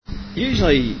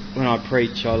Usually when I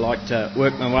preach, I like to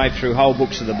work my way through whole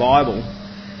books of the Bible,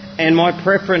 and my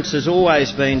preference has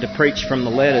always been to preach from the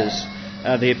letters,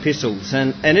 the epistles,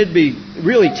 and it'd be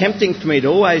really tempting for me to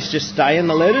always just stay in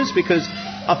the letters because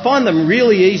I find them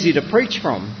really easy to preach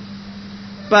from.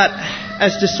 But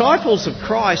as disciples of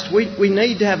Christ, we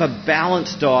need to have a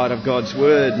balanced diet of God's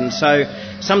Word, and so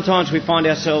sometimes we find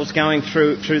ourselves going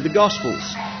through the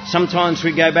Gospels. Sometimes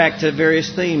we go back to various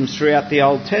themes throughout the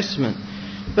Old Testament.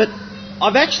 But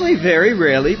I've actually very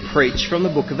rarely preached from the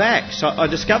book of Acts. I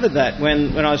discovered that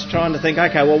when I was trying to think,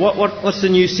 okay, well, what's the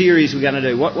new series we're going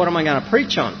to do? What am I going to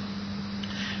preach on?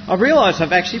 I've realised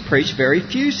I've actually preached very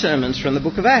few sermons from the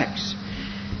book of Acts.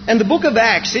 And the book of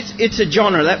Acts, it's a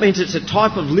genre. That means it's a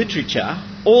type of literature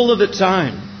all of its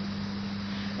own.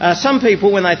 Some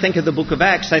people, when they think of the book of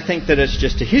Acts, they think that it's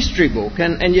just a history book.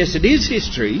 And yes, it is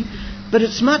history, but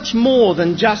it's much more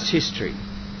than just history.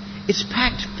 It's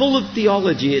packed full of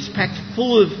theology. It's packed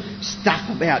full of stuff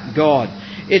about God.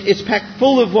 It's packed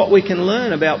full of what we can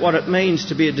learn about what it means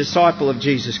to be a disciple of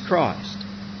Jesus Christ.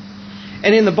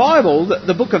 And in the Bible,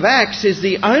 the book of Acts is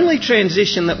the only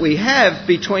transition that we have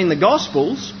between the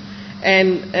Gospels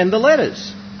and the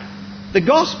letters. The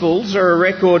Gospels are a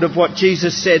record of what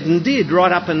Jesus said and did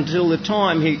right up until the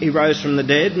time he rose from the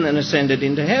dead and then ascended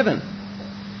into heaven.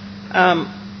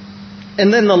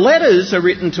 And then the letters are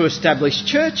written to establish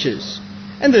churches.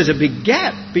 And there's a big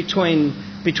gap between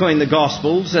the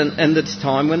Gospels and the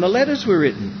time when the letters were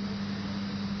written.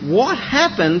 What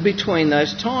happened between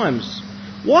those times?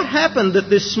 What happened that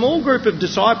this small group of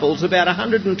disciples, about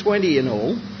 120 in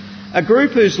all, a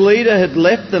group whose leader had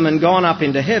left them and gone up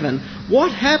into heaven,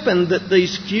 what happened that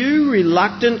these few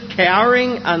reluctant,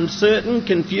 cowering, uncertain,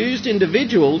 confused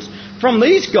individuals, from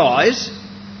these guys,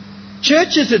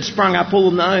 churches had sprung up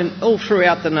all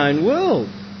throughout the known world?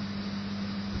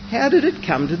 How did it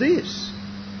come to this?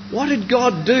 What did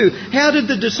God do? How did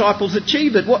the disciples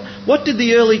achieve it? What did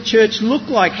the early church look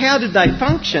like? How did they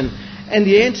function? And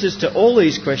the answers to all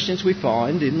these questions we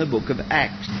find in the book of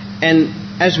Acts.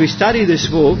 And as we study this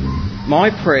book, my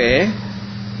prayer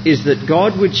is that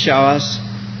God would show us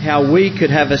how we could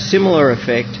have a similar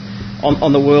effect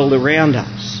on the world around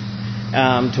us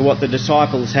to what the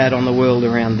disciples had on the world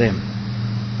around them.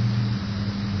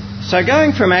 So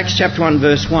going from Acts chapter 1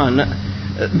 verse 1,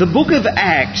 the book of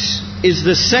Acts is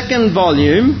the second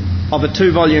volume of a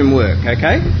 2-volume work,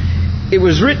 okay? It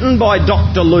was written by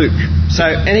Dr. Luke. So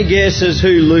any guesses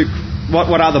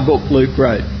what other book Luke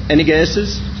wrote? Any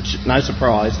guesses? No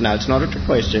surprise. No, it's not a trick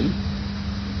question.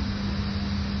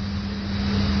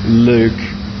 Luke,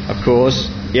 of course.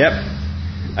 Yep.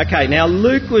 Okay, now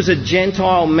Luke was a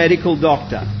Gentile medical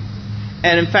doctor.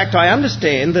 And in fact, I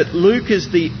understand that Luke is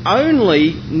the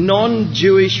only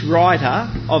non-Jewish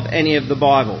writer of any of the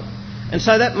Bible. And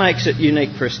so that makes it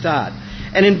unique for a start.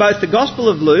 And in both the Gospel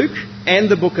of Luke and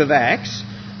the book of Acts,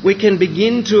 we can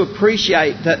begin to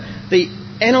appreciate that the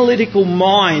analytical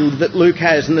mind that Luke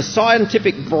has and the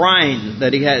scientific brain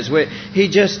that he has, where he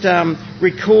just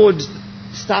records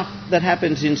stuff that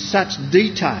happens in such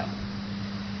detail.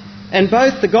 And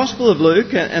both the Gospel of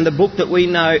Luke and the book that we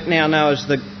now know as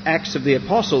the Acts of the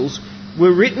Apostles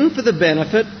were written for the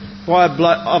benefit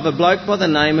of a bloke by the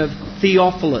name of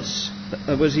Theophilus.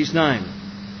 That was his name.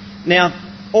 Now,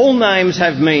 all names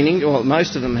have meaning, or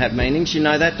most of them have meanings. You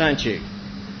know that, don't you?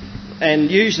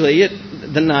 And usually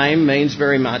the name means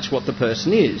very much what the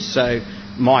person is. So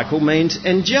Michael means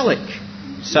angelic.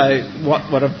 So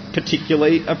what a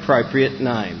particularly appropriate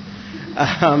name.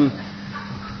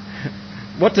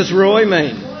 What does Roy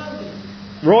mean?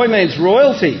 Roy means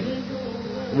royalty.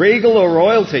 Regal or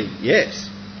royalty. Yes.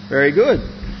 Very good.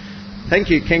 Thank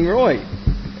you, King Roy.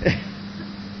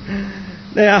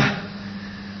 Now,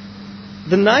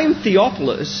 the name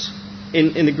Theophilus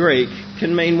in the Greek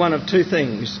can mean one of two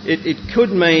things. It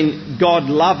could mean God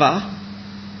lover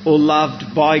or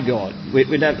loved by God.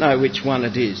 We don't know which one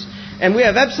it is. And we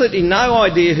have absolutely no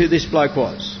idea who this bloke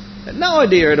was. No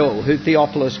idea at all who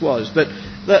Theophilus was. But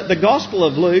the Gospel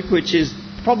of Luke, which is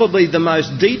probably the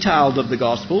most detailed of the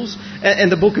Gospels, and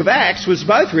the book of Acts was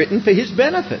both written for his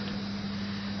benefit.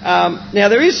 Now,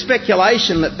 there is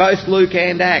speculation that both Luke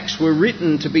and Acts were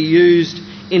written to be used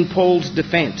in Paul's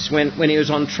defence when he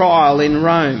was on trial in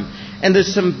Rome. And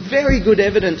there's some very good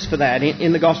evidence for that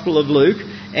in the Gospel of Luke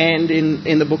and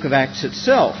in the book of Acts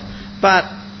itself. But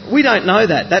we don't know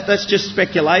that. That's just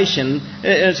speculation.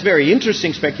 It's very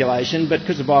interesting speculation, but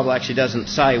because the Bible actually doesn't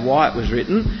say why it was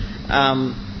written,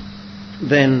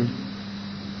 then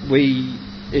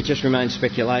it just remains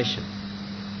speculation.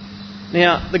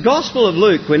 Now, the Gospel of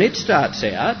Luke, when it starts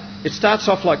out, It starts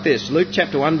off like this. Luke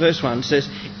chapter 1 verse 1 says,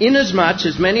 "Inasmuch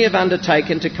as many have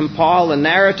undertaken to compile a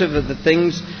narrative of the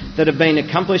things that have been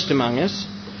accomplished among us,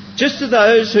 just to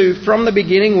those who from the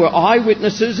beginning were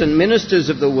eyewitnesses and ministers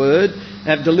of the word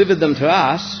have delivered them to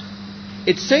us,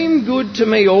 it seemed good to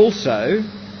me also,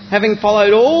 having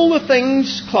followed all the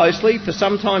things closely for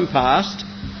some time past,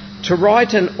 to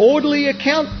write an orderly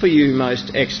account for you,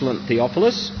 most excellent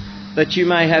Theophilus, that you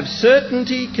may have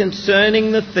certainty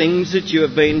concerning the things that you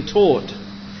have been taught."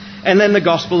 And then the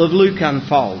Gospel of Luke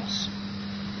unfolds.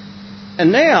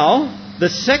 And now, the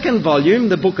second volume,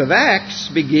 the book of Acts,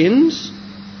 begins.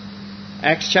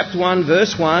 Acts chapter 1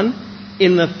 verse 1,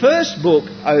 "In the first book,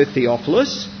 O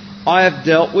Theophilus, I have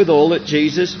dealt with all that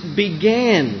Jesus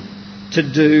began to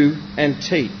do and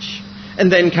teach." And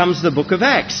then comes the book of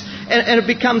Acts. And it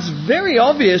becomes very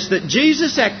obvious that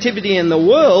Jesus' activity in the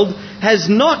world has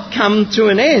not come to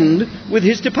an end with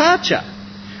his departure.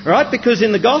 Right? Because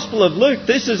in the Gospel of Luke,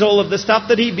 this is all of the stuff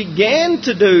that he began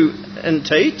to do and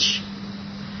teach.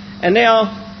 And now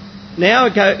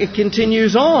it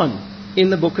continues on in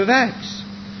the book of Acts.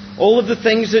 All of the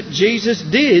things that Jesus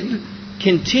did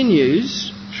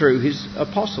continues through his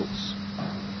apostles.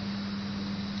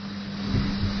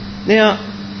 Now,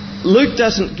 Luke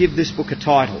doesn't give this book a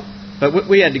title, but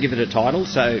we had to give it a title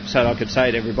so I could say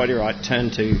to everybody, right,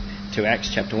 turn to Acts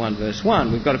chapter 1 verse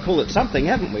 1. We've got to call it something,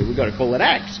 haven't we? We've got to call it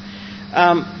Acts.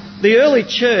 The early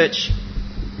church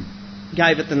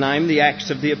gave it the name the Acts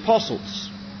of the Apostles,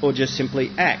 or just simply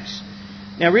Acts.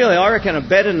 Now really, I reckon a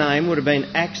better name would have been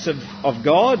Acts of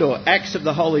God, or Acts of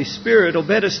the Holy Spirit, or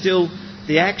better still,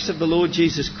 the Acts of the Lord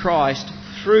Jesus Christ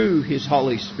through his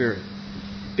Holy Spirit.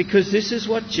 Because this is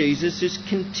what Jesus is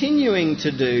continuing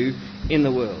to do in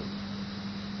the world.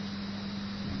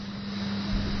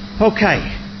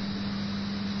 Okay.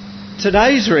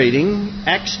 Today's reading,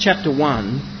 Acts chapter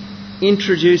 1,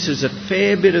 introduces a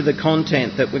fair bit of the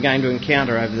content that we're going to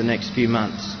encounter over the next few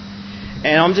months.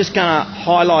 And I'm just going to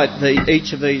highlight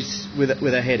each of these with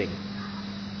a heading.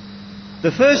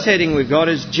 The first heading we've got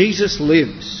is Jesus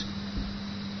Lives.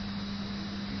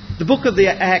 The book of the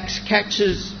Acts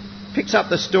picks up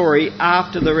the story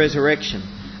after the resurrection.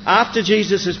 After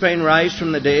Jesus has been raised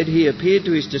from the dead, he appeared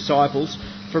to his disciples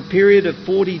for a period of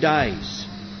 40 days.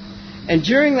 And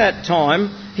during that time,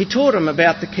 he taught them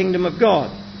about the kingdom of God.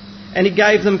 And he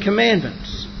gave them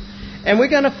commandments. And we're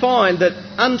going to find that,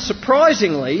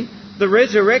 unsurprisingly, the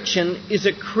resurrection is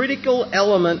a critical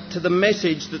element to the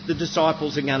message that the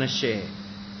disciples are going to share.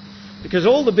 Because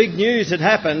all the big news had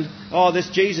happened, this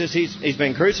Jesus, he's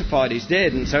been crucified, he's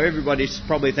dead, and so everybody's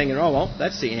probably thinking, well,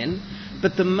 that's the end.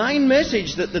 But the main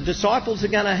message that the disciples are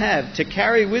going to have to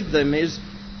carry with them is,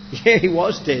 he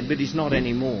was dead, but he's not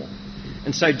anymore.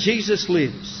 And so Jesus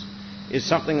Lives is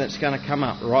something that's going to come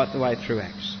up right the way through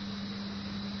Acts.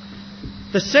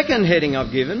 The second heading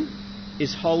I've given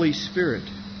is Holy Spirit.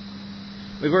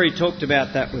 We've already talked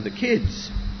about that with the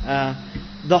kids.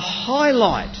 The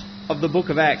highlight of the book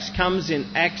of Acts comes in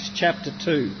Acts chapter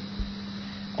 2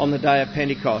 on the day of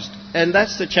Pentecost. And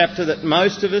that's the chapter that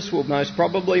most of us will most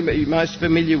probably be most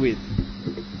familiar with.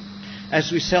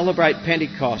 As we celebrate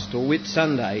Pentecost or Whit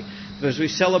Sunday, as we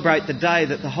celebrate the day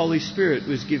that the Holy Spirit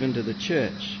was given to the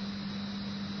church.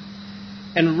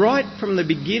 And right from the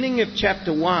beginning of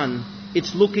chapter 1,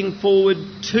 it's looking forward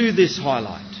to this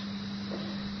highlight.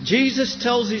 Jesus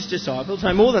tells his disciples,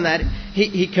 no more than that,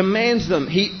 he commands them,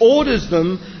 he orders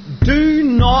them, do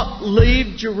not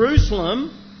leave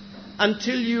Jerusalem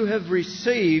until you have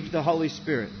received the Holy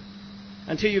Spirit.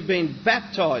 Until you've been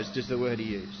baptised is the word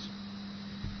he used.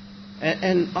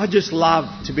 And I just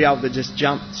love to be able to just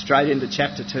jump straight into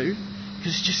chapter 2,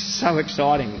 because it's just so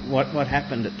exciting what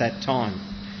happened at that time.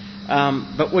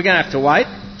 But we're going to have to wait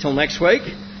till next week.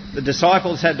 The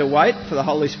disciples had to wait for the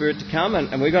Holy Spirit to come,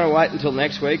 and we've got to wait until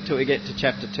next week till we get to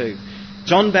chapter 2.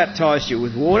 John baptised you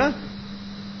with water.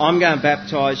 I'm going to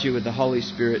baptise you with the Holy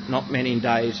Spirit not many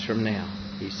days from now,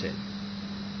 he said.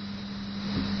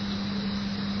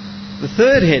 The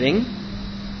third heading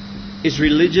is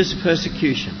religious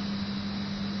persecution.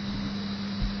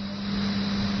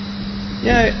 You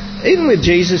know, even with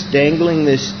Jesus dangling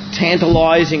this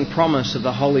tantalising promise of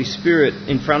the Holy Spirit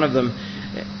in front of them,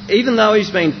 even though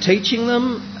he's been teaching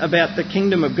them about the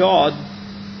kingdom of God,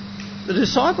 the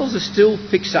disciples are still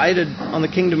fixated on the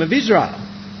kingdom of Israel.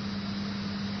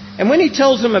 And when he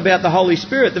tells them about the Holy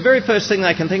Spirit, the very first thing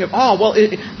they can think of,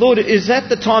 Lord, is that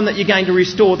the time that you're going to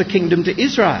restore the kingdom to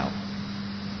Israel?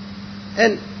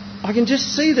 And I can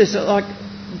just see this, like,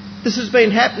 this has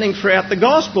been happening throughout the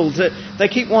Gospels, that they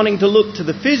keep wanting to look to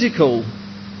the physical,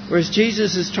 whereas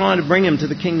Jesus is trying to bring them to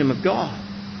the kingdom of God.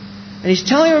 And he's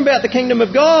telling them about the kingdom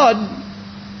of God,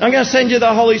 I'm going to send you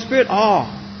the Holy Spirit.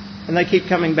 And they keep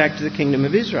coming back to the kingdom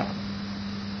of Israel.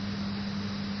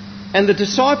 And the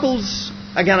disciples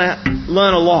are going to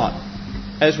learn a lot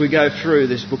as we go through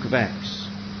this book of Acts.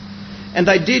 And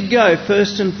they did go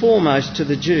first and foremost to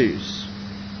the Jews,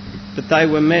 but they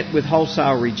were met with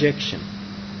wholesale rejection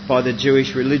by the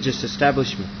Jewish religious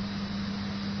establishment.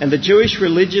 And the Jewish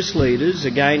religious leaders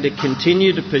are going to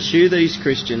continue to pursue these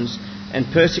Christians and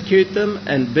persecute them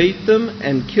and beat them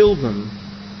and kill them.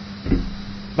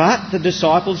 But the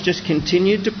disciples just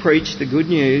continued to preach the good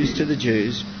news to the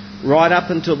Jews right up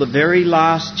until the very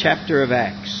last chapter of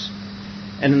Acts.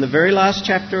 And in the very last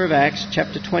chapter of Acts,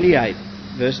 chapter 28,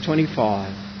 verse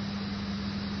 25,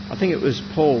 I think it was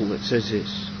Paul that says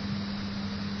this: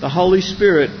 the Holy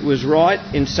Spirit was right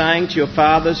in saying to your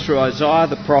fathers through Isaiah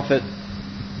the prophet,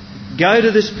 go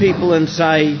to this people and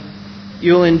say,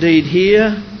 you'll indeed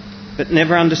hear, but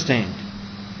never understand.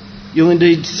 You'll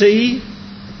indeed see,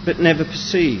 but never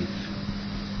perceive.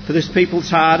 For this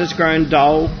people's heart has grown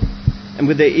dull, and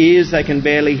with their ears they can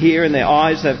barely hear, and their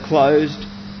eyes they've closed,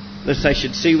 lest they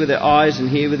should see with their eyes and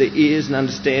hear with their ears and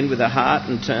understand with their heart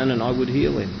and turn, and I would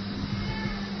heal them.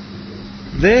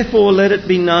 Therefore let it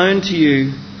be known to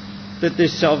you that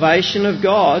this salvation of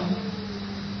God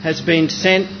has been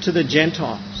sent to the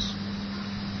Gentiles.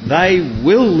 They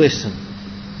will listen.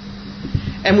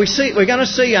 And we're going to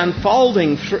see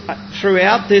unfolding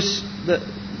throughout this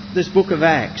book of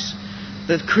Acts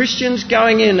that Christians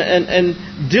going in and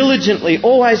diligently,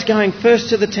 always going first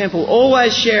to the temple,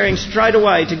 always sharing straight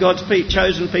away to God's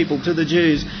chosen people, to the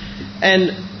Jews,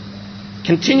 and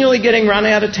continually getting run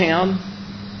out of town,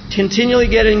 continually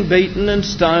getting beaten and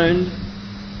stoned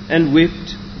and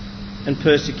whipped and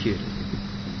persecuted.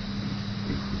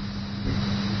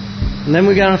 And then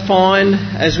we're going to find,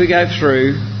 as we go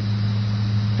through,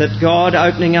 that God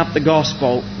opening up the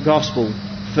gospel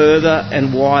further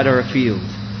and wider afield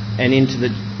and into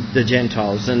the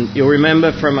Gentiles. And you'll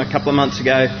remember from a couple of months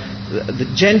ago,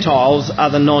 the Gentiles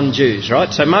are the non-Jews,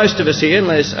 right? So most of us here,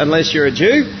 unless you're a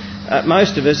Jew,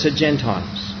 most of us are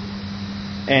Gentiles.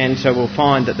 And so we'll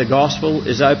find that the gospel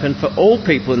is open for all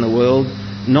people in the world,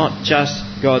 not just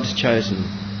God's chosen.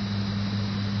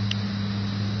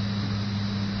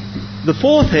 The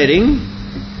fourth heading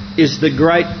is the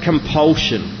Great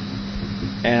Compulsion.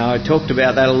 And I talked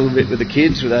about that a little bit with the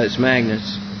kids with those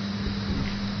magnets.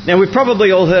 Now, we've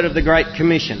probably all heard of the Great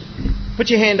Commission. Put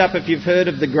your hand up if you've heard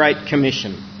of the Great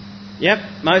Commission.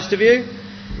 Yep, most of you.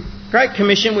 Great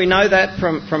Commission, we know that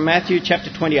from Matthew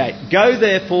chapter 28. Go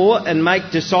therefore and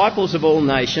make disciples of all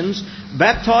nations,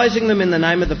 baptising them in the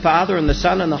name of the Father and the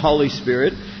Son and the Holy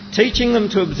Spirit, teaching them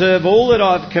to observe all that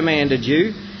I've commanded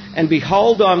you, and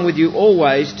behold, I'm with you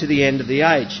always to the end of the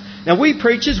age. Now, we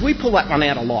preachers, we pull that one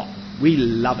out a lot. We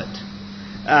love it.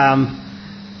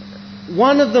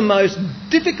 One of the most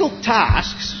difficult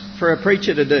tasks for a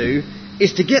preacher to do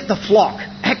is to get the flock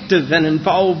active and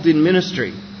involved in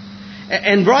ministry.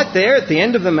 And right there at the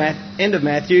end of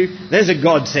Matthew, there's a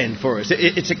godsend for us.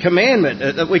 It's a commandment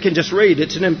that we can just read.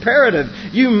 It's an imperative.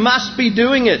 You must be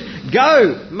doing it.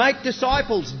 Go, make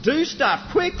disciples, do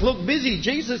stuff. Quick, look busy.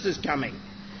 Jesus is coming.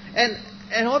 And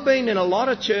I've been in a lot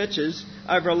of churches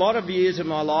over a lot of years of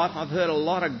my life. I've heard a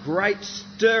lot of great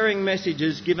stirring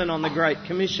messages given on the Great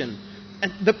Commission.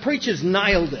 And the preachers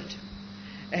nailed it.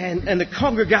 And the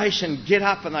congregation get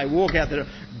up and they walk out there.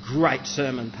 Great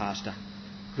sermon, Pastor.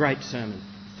 Great sermon.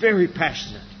 Very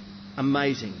passionate.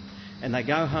 Amazing. And they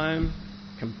go home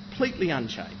completely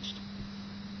unchanged.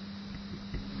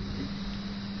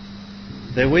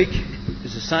 Their week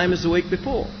is the same as the week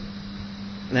before.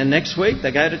 And then next week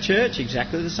they go to church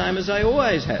exactly the same as they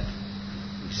always have.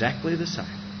 Exactly the same.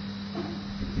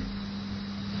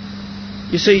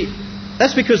 You see,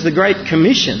 that's because the Great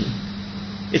Commission,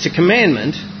 it's a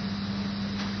commandment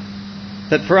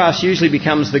that for us usually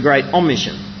becomes the Great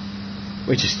Omission.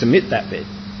 We just omit that bit.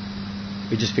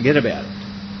 We just forget about it.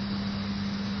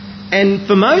 And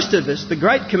for most of us, the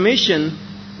Great Commission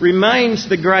remains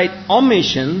the Great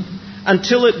Omission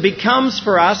until it becomes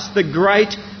for us the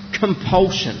Great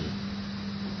Compulsion.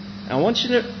 Now, I want you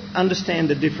to understand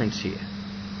the difference here.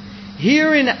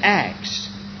 Here in Acts,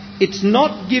 it's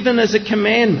not given as a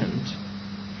commandment.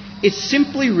 It's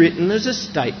simply written as a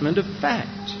statement of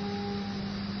fact.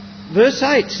 Verse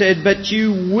 8 said, "But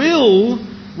you will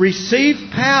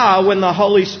receive power when the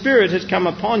Holy Spirit has come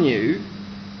upon you,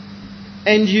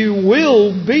 and you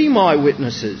will be my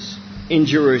witnesses in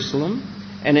Jerusalem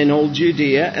and in all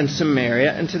Judea and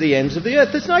Samaria and to the ends of the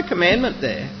earth." There's no commandment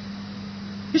there.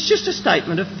 It's just a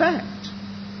statement of fact.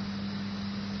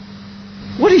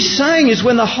 What he's saying is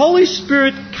when the Holy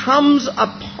Spirit comes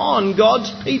upon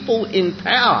God's people in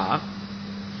power,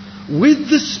 With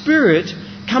the Spirit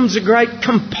comes a great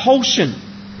compulsion.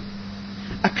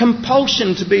 A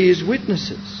compulsion to be His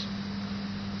witnesses.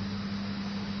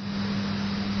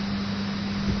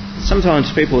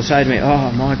 Sometimes people say to me,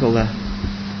 "Oh, Michael,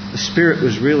 the Spirit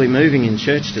was really moving in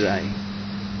church today."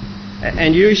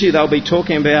 And usually they'll be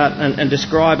talking about and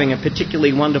describing a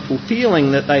particularly wonderful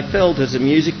feeling that they felt as the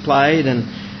music played,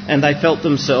 and they felt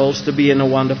themselves to be in a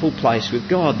wonderful place with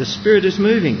God. The Spirit is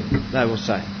moving, they will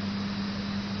say.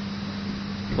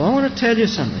 Well, I want to tell you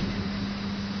something.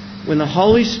 When the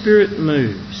Holy Spirit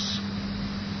moves,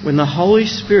 when the Holy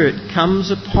Spirit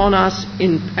comes upon us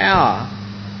in power,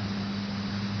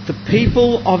 the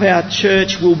people of our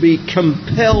church will be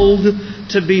compelled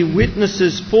to be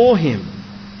witnesses for Him.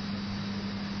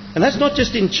 And that's not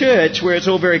just in church where it's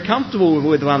all very comfortable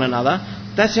with one another.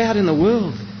 That's out in the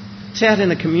world. It's out in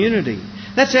the community.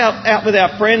 That's out with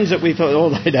our friends that we thought, oh,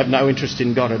 they'd have no interest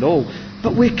in God at all.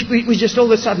 But we just all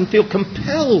of a sudden feel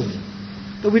compelled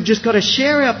that we've just got to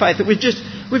share our faith, that we've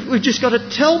just got to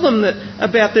tell them that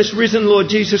about this risen Lord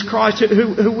Jesus Christ,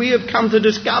 who we have come to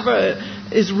discover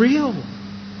is real.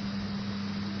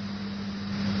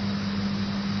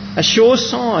 A sure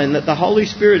sign that the Holy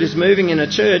Spirit is moving in a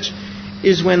church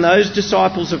is when those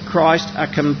disciples of Christ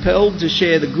are compelled to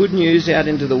share the good news out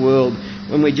into the world,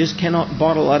 when we just cannot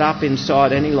bottle it up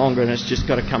inside any longer and it's just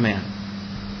got to come out.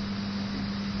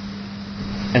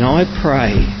 And I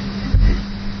pray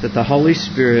that the Holy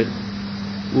Spirit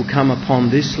will come upon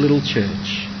this little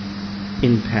church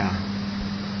in power.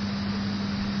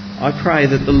 I pray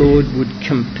that the Lord would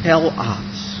compel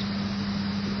us,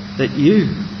 that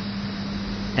you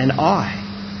and I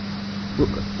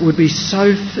would be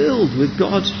so filled with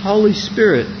God's Holy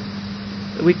Spirit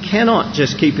that we cannot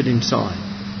just keep it inside.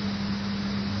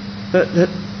 That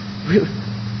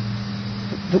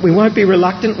we won't be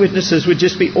reluctant witnesses, we'd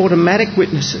just be automatic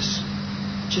witnesses.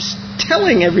 Just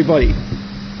telling everybody.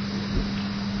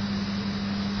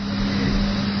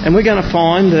 And we're going to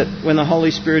find that when the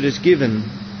Holy Spirit is given,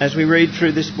 as we read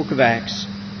through this book of Acts,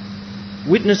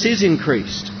 witness is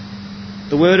increased.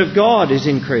 The Word of God is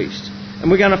increased. And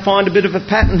we're going to find a bit of a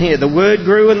pattern here. The Word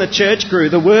grew and the church grew.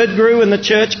 The Word grew and the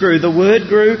church grew. The Word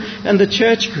grew and the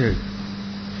church grew.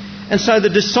 And so the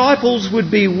disciples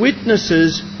would be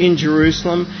witnesses in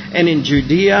Jerusalem and in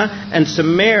Judea and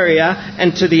Samaria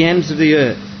and to the ends of the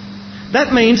earth.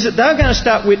 That means that they're going to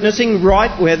start witnessing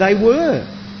right where they were.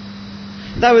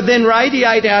 They would then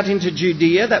radiate out into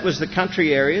Judea, that was the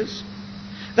country areas.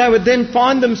 They would then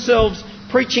find themselves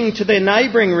preaching to their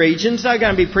neighbouring regions. They're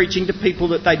going to be preaching to people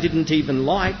that they didn't even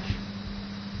like.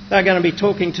 They're going to be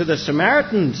talking to the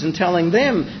Samaritans and telling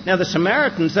them. Now the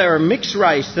Samaritans, they're a mixed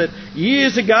race that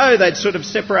years ago they'd sort of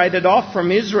separated off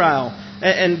from Israel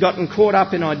and gotten caught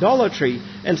up in idolatry.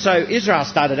 And so Israel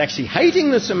started actually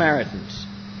hating the Samaritans.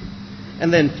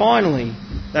 And then finally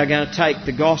they're going to take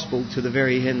the gospel to the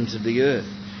very ends of the earth.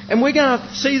 And we're going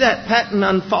to see that pattern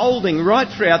unfolding right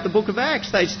throughout the book of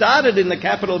Acts. They started in the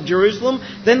capital of Jerusalem,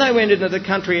 then they went into the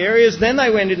country areas, then they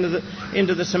went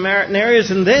into the Samaritan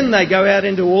areas, and then they go out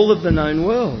into all of the known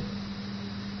world.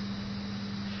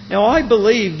 Now I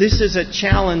believe this is a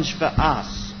challenge for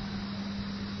us.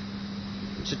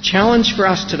 It's a challenge for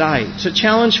us today. It's a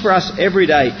challenge for us every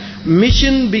day.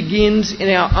 Mission begins in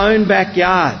our own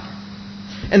backyard.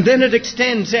 And then it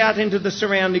extends out into the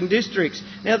surrounding districts.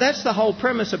 Now that's the whole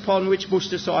premise upon which Bush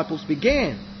Disciples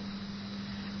began.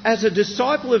 As a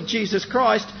disciple of Jesus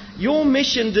Christ, your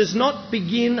mission does not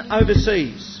begin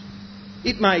overseas.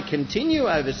 It may continue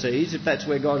overseas if that's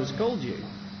where God has called you.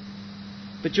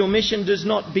 But your mission does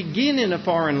not begin in a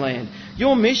foreign land.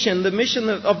 Your mission, the mission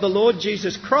of the Lord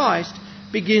Jesus Christ,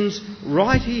 begins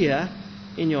right here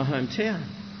in your hometown,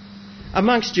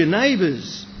 amongst your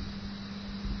neighbours.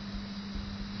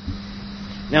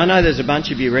 Now I know there's a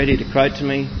bunch of you ready to quote to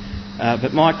me,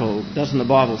 but Michael, doesn't the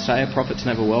Bible say a prophet's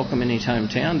never welcome in his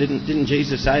hometown? Didn't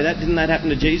Jesus say that? Didn't that happen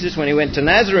to Jesus when he went to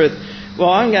Nazareth? Well,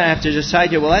 I'm going to have to just say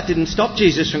to you, well, that didn't stop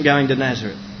Jesus from going to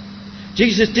Nazareth.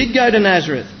 Jesus did go to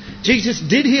Nazareth. Jesus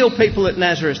did heal people at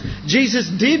Nazareth. Jesus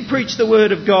did preach the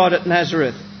word of God at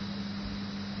Nazareth.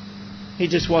 He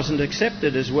just wasn't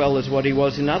accepted as well as what he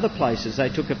was in other places. They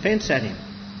took offence at him.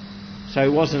 So he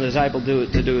wasn't as able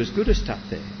to do as good as stuff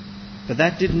there. But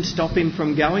that didn't stop him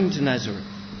from going to Nazareth.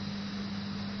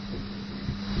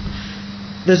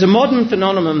 There's a modern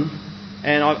phenomenon,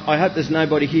 and I hope there's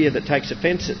nobody here that takes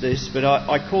offence at this, but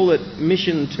I call it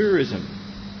mission tourism,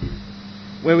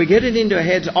 where we get it into our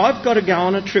heads, I've got to go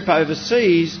on a trip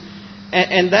overseas,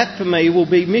 and that for me will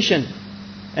be mission.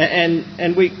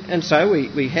 And so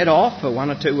we head off for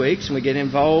 1 or 2 weeks and we get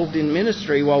involved in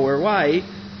ministry while we're away.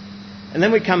 And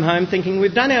then we come home thinking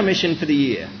we've done our mission for the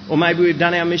year, or maybe we've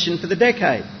done our mission for the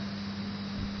decade.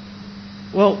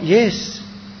 Well, yes,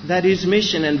 that is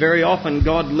mission, and very often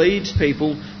God leads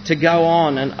people to go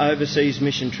on an overseas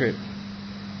mission trip.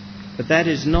 But that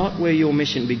is not where your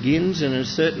mission begins, and is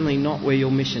certainly not where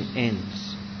your mission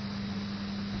ends.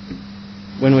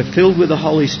 When we're filled with the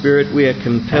Holy Spirit, we are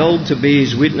compelled to be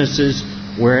His witnesses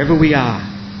wherever we are.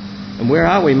 And where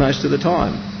are we most of the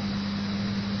time?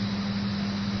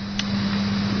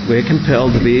 We're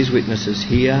compelled to be His witnesses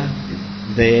here,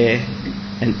 there,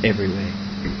 and everywhere.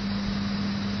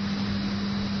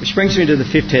 Which brings me to the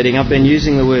fifth heading. I've been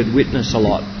using the word witness a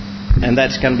lot, and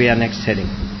that's going to be our next heading.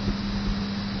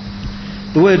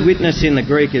 The word witness in the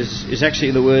Greek is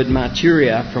actually the word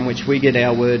martyria, from which we get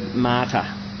our word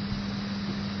martyr.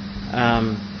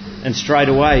 And straight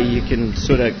away you can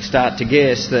sort of start to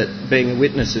guess that being a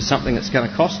witness is something that's going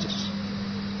to cost us.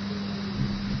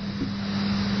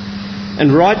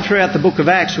 And right throughout the book of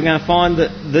Acts, we're going to find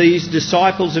that these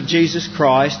disciples of Jesus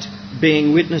Christ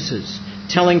being witnesses,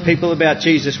 telling people about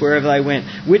Jesus wherever they went,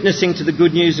 witnessing to the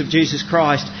good news of Jesus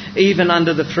Christ, even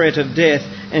under the threat of death,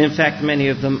 and in fact many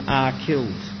of them are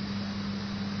killed.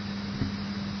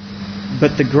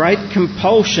 But the great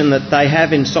compulsion that they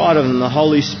have inside of them, the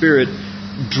Holy Spirit,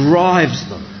 drives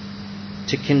them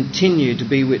to continue to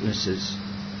be witnesses,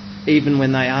 even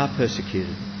when they are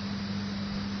persecuted.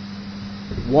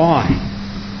 Why?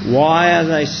 Why are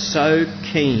they so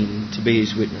keen to be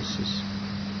His witnesses?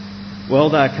 Well,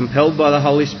 they are compelled by the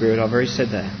Holy Spirit, I've already said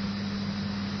that.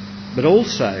 But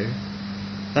also,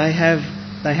 they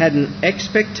had an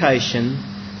expectation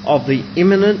of the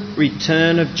imminent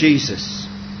return of Jesus.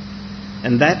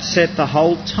 And that set the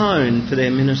whole tone for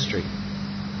their ministry.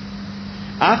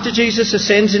 After Jesus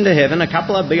ascends into heaven, a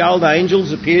couple of big old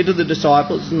angels appear to the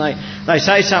disciples, and they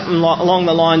say something along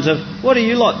the lines of, "What are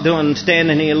you lot doing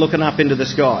standing here looking up into the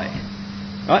sky?"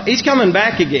 Right? He's coming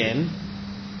back again,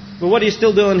 but what are you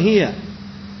still doing here?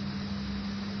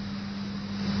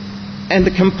 And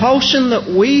the compulsion that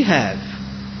we have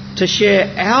to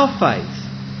share our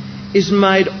faith is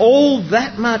made all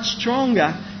that much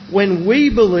stronger when we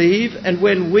believe and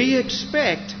when we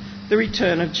expect the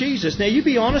return of Jesus. Now, you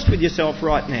be honest with yourself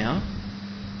right now.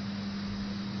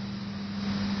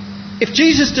 If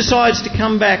Jesus decides to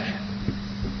come back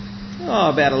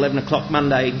about 11 o'clock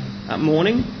Monday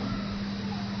morning,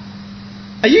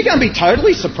 are you going to be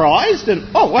totally surprised and,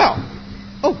 oh, wow,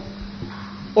 oh?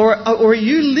 Or are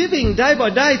you living day by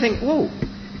day thinking, whoa,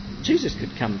 Jesus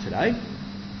could come today.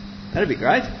 That'd be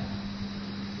great.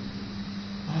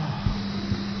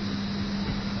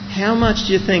 How much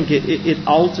do you think it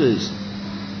alters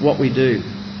what we do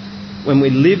when we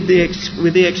live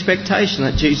with the expectation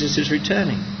that Jesus is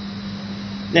returning?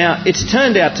 Now, it's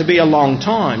turned out to be a long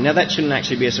time. Now, that shouldn't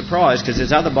actually be a surprise, because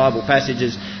there's other Bible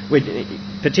passages,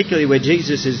 particularly where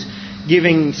Jesus is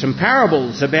giving some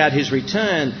parables about His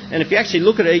return. And if you actually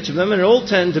look at each of them, it all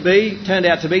turned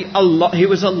out to be He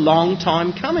was a long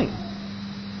time coming.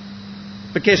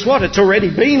 But guess what? It's already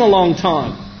been a long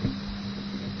time.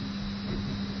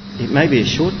 It may be a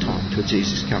short time till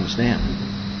Jesus comes now.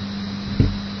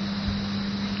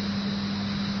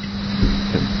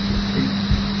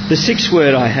 The sixth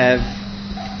word I have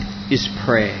is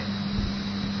prayer.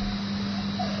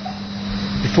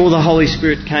 Before the Holy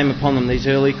Spirit came upon them, these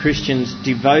early Christians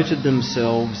devoted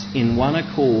themselves in one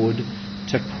accord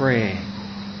to prayer.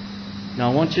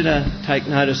 Now I want you to take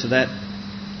notice of that,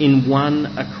 in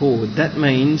one accord. That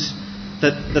means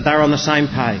that they're on the same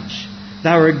page.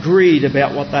 They were agreed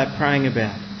about what they're praying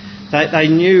about. They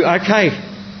knew, okay,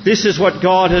 this is what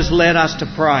God has led us to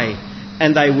pray.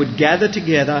 And they would gather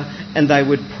together and they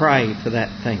would pray for that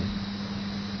thing.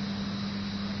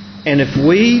 And if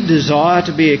we desire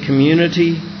to be a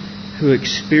community who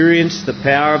experience the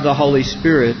power of the Holy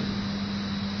Spirit,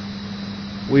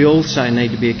 we also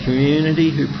need to be a community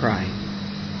who pray.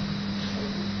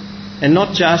 And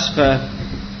not just for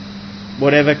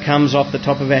whatever comes off the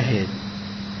top of our head.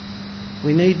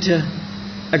 We need to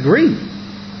agree.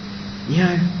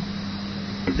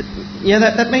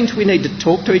 That means we need to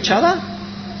talk to each other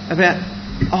about,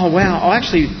 oh wow, I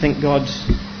actually think God's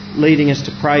leading us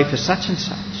to pray for such and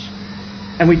such.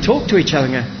 And we talk to each other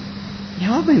and go,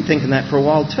 I've been thinking that for a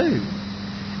while too.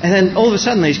 And then all of a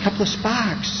sudden these couple of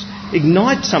sparks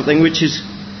ignite something which is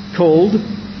called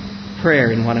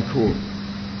prayer in one accord,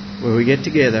 where we get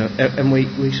together and we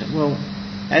say, well,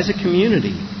 as a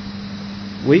community,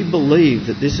 we believe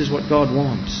that this is what God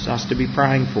wants us to be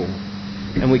praying for,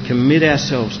 and we commit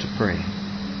ourselves to prayer.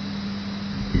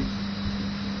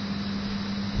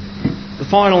 The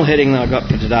final heading that I've got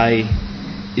for today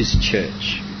is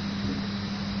church.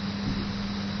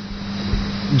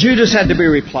 Judas had to be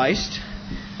replaced.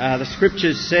 The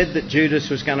scriptures said that Judas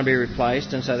was going to be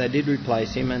replaced, and so they did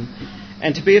replace him.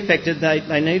 And to be effective,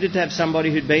 they needed to have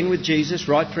somebody who'd been with Jesus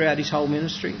right throughout his whole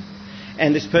ministry.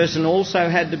 And this person also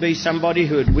had to be somebody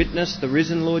who had witnessed the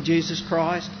risen Lord Jesus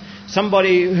Christ.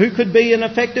 Somebody who could be an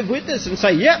effective witness and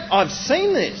say, yep, I've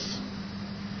seen this.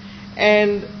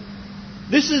 And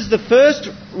this is the first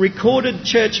recorded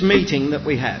church meeting that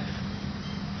we have.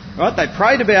 Right? They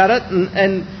prayed about it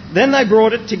and then they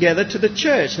brought it together to the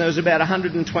church. There was about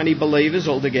 120 believers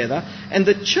altogether. And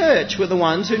the church were the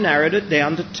ones who narrowed it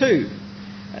down to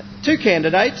two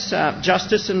candidates,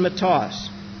 Justus and Matthias.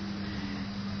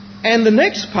 And the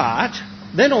next part,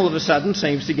 then all of a sudden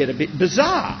seems to get a bit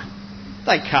bizarre.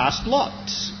 They cast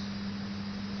lots.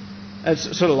 It's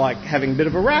sort of like having a bit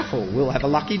of a raffle. We'll have a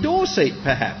lucky door seat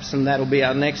perhaps, and that'll be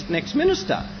our next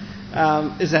minister.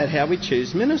 Is that how we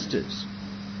choose ministers?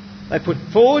 They put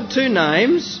forward two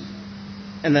names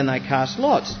and then they cast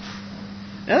lots.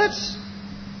 Now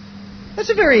that's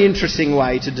a very interesting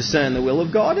way to discern the will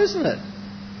of God, isn't it?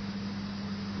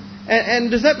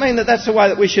 And does that mean that that's the way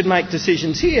that we should make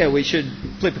decisions here? We should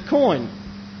flip a coin.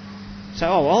 So,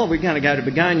 are we going to go to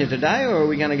Begonia today, or are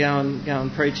we going to go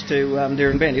and preach to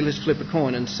Dirranbandi? Let's flip a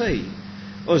coin and see.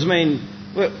 Or does it mean,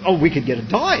 we could get a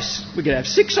dice. We could have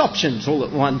 6 options all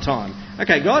at one time.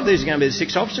 Okay, God, these are going to be the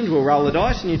 6 options. We'll roll the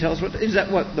dice, and you tell us is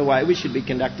that the way we should be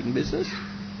conducting business?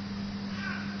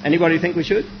 Anybody think we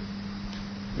should?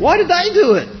 Why did they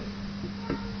do it?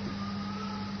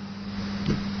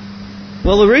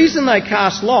 Well, the reason they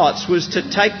cast lots was to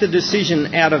take the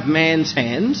decision out of man's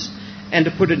hands and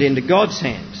to put it into God's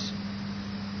hands.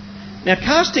 Now,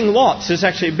 casting lots is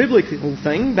actually a biblical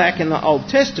thing. Back in the Old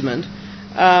Testament,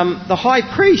 the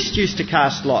high priest used to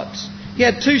cast lots. He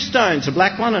had 2 stones, a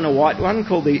black one and a white one,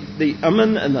 called the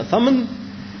Urim and the Thummim.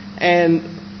 And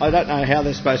I don't know how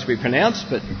they're supposed to be pronounced,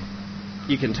 but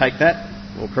you can take that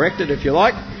or correct it if you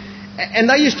like. And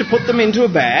they used to put them into a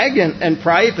bag and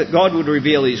pray that God would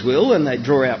reveal his will, and they'd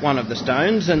draw out one of the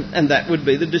stones, and that would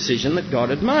be the decision that God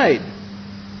had made.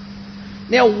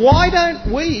 Now, why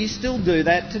don't we still do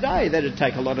that today? That'd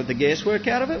take a lot of the guesswork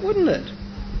out of it, wouldn't it?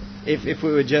 If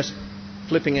we were just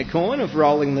flipping a coin of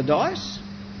rolling the dice.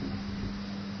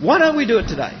 Why don't we do it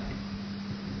today?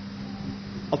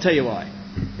 I'll tell you why.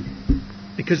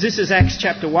 Because this is Acts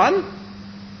chapter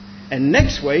 1, and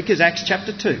next week is Acts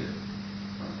chapter 2.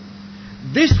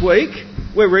 This week,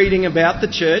 we're reading about the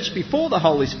church before the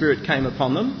Holy Spirit came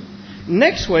upon them.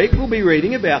 Next week, we'll be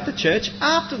reading about the church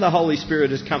after the Holy Spirit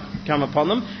has come upon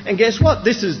them. And guess what?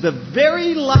 This is the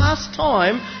very last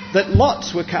time that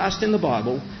lots were cast in the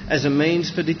Bible as a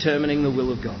means for determining the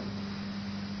will of God.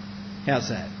 How's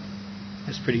that?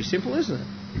 That's pretty simple, isn't it?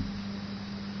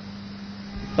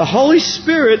 The Holy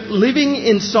Spirit living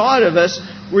inside of us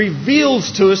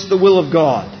reveals to us the will of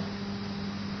God.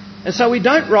 And so we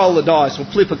don't roll the dice or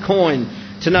flip a coin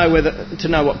to know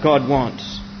what God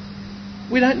wants.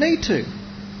 We don't need to.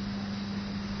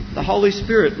 The Holy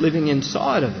Spirit living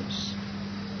inside of us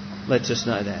lets us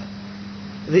know that.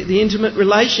 The intimate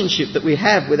relationship that we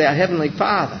have with our Heavenly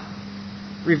Father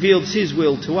reveals his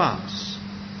will to us.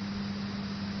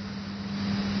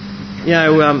 You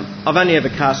know, I've only ever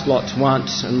cast lots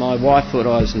once, and my wife thought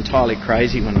I was entirely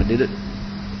crazy when I did it.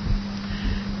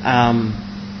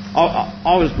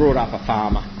 I was brought up a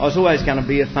farmer. I was always going to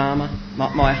be a farmer.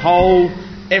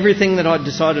 Everything that I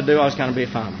decided to do, I was going to be a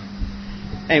farmer.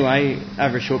 Anyway,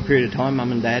 over a short period of time,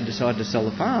 Mum and Dad decided to sell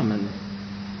the farm. And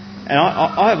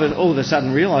I all of a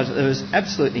sudden realised that there was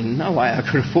absolutely no way I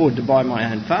could afford to buy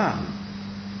my own farm.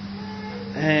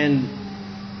 And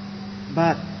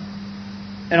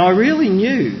I really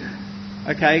knew,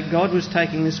 okay, God was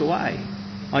taking this away.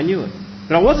 I knew it.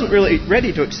 But I wasn't really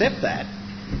ready to accept that.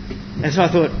 And so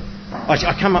I thought,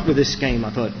 I come up with this scheme.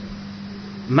 I thought,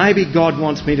 maybe God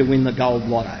wants me to win the gold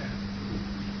lotto.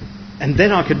 And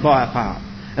then I could buy a farm.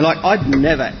 And I'd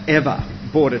never, ever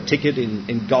bought a ticket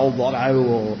in gold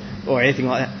lotto or anything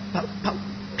like that. But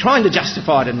trying to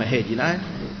justify it in my head, you know.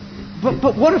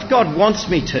 But what if God wants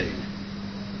me to?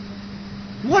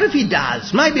 What if he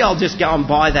does? Maybe I'll just go and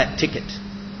buy that ticket.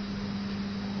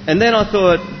 And then I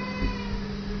thought,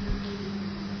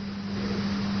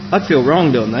 I'd feel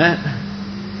wrong doing that.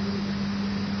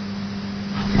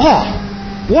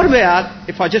 What about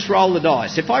if I just roll the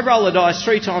dice? If I roll the dice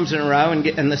 3 times in a row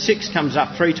and the 6 comes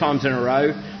up 3 times in a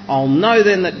row, I'll know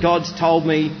then that God's told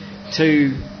me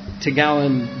to go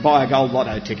and buy a gold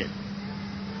lotto ticket.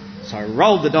 So I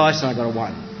rolled the dice and I got a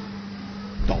 1.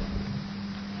 Gold.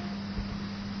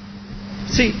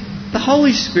 See, the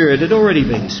Holy Spirit had already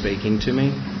been speaking to me.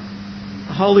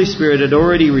 The Holy Spirit had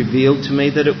already revealed to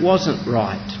me that it wasn't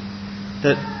right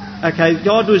that, okay,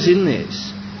 God was in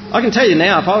this. I can tell you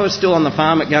now, if I was still on the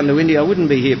farm at Goondiwindi, I wouldn't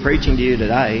be here preaching to you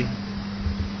today.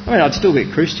 I mean, I'd still be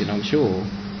a Christian, I'm sure.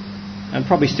 And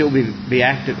probably still be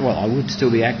active. Well, I would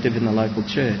still be active in the local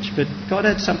church. But God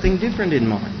had something different in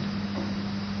mind.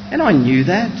 And I knew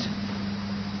that.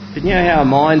 But you know how our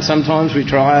mind sometimes we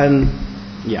try and...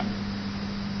 Yeah.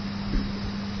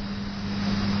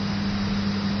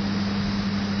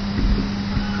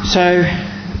 So,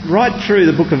 right through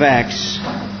the book of Acts,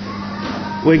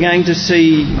 we're going to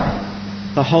see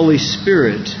the Holy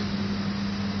Spirit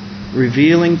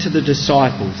revealing to the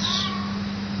disciples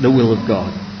the will of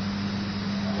God.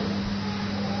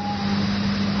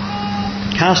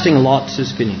 Casting lots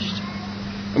is finished.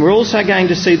 And we're also going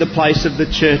to see the place of the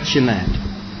church in that.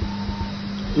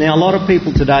 Now, a lot of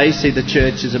people today see the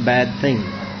church as a bad thing.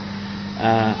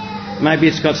 Maybe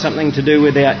it's got something to do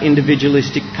with our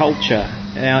individualistic culture,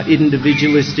 our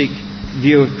individualistic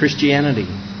view of Christianity.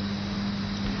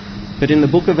 But in the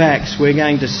book of Acts, we're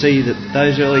going to see that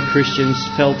those early Christians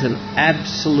felt an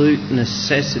absolute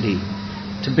necessity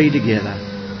to be together.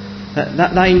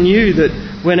 That they knew that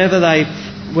whenever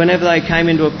they came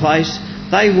into a place,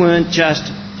 they weren't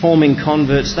just forming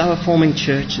converts, they were forming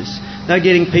churches. They were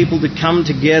getting people to come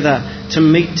together, to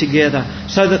meet together,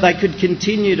 so that they could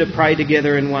continue to pray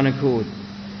together in one accord.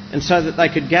 And so that they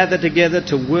could gather together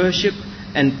to worship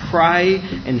and pray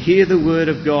and hear the word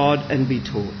of God and be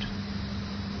taught.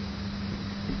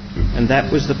 And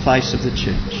that was the place of the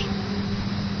church.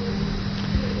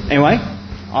 Anyway,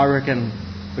 I reckon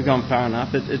we've gone far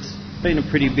enough. It's been a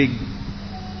pretty big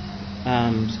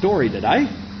story today,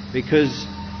 because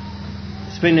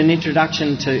it's been an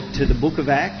introduction to the book of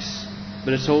Acts,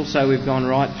 but it's also we've gone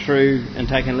right through and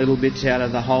taken little bits out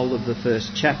of the whole of the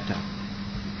first chapter.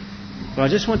 But I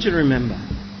just want you to remember,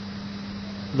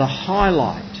 the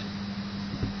highlight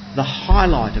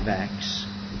of Acts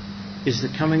is the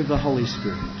coming of the Holy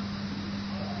Spirit.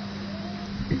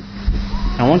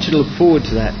 I want you to look forward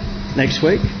to that next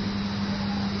week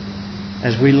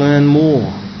as we learn more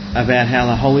about how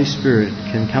the Holy Spirit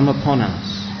can come upon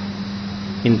us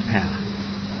in power.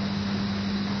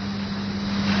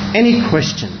 Any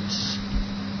questions?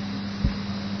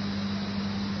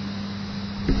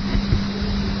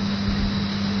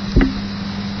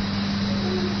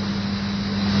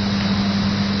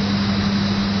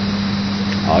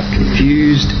 I've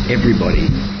confused everybody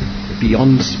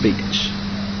beyond speech.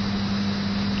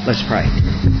 Let's pray.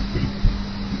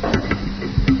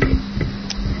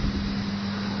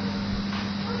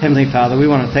 Heavenly Father, we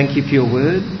want to thank you for your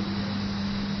word.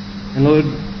 And Lord,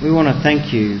 we want to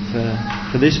thank you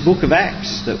for this book of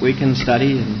Acts that we can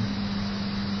study and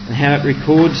how it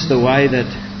records the way that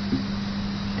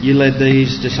you led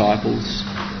these disciples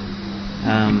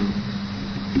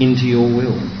into your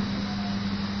will.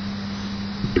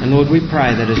 And Lord, we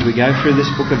pray that as we go through this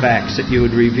book of Acts, that you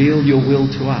would reveal your will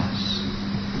to us.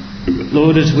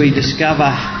 Lord, as we discover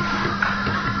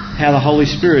how the Holy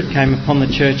Spirit came upon the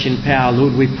church in power,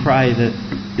 Lord, we pray that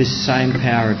this same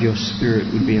power of your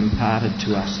Spirit would be imparted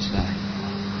to us today.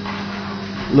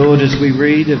 Lord, as we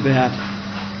read about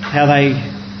how they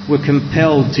were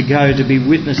compelled to go to be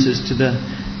witnesses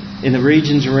in the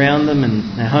regions around them and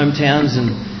their hometowns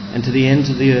and to the ends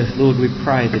of the earth, Lord, we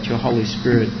pray that your Holy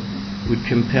Spirit would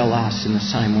compel us in the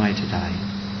same way today.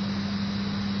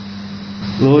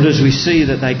 Lord, as we see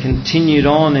that they continued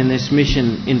on in this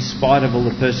mission in spite of all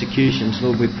the persecutions,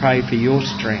 Lord, we pray for your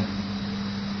strength,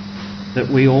 that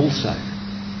we also,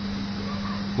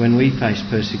 when we face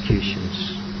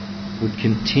persecutions, would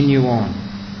continue on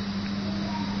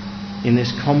in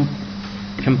this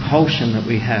compulsion that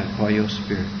we have by your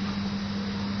Spirit.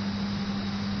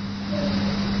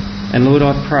 And Lord,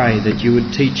 I pray that you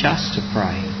would teach us to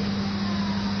pray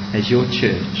as your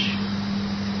church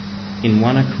in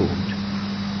one accord.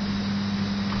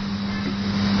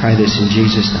 Pray this in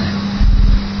Jesus' name.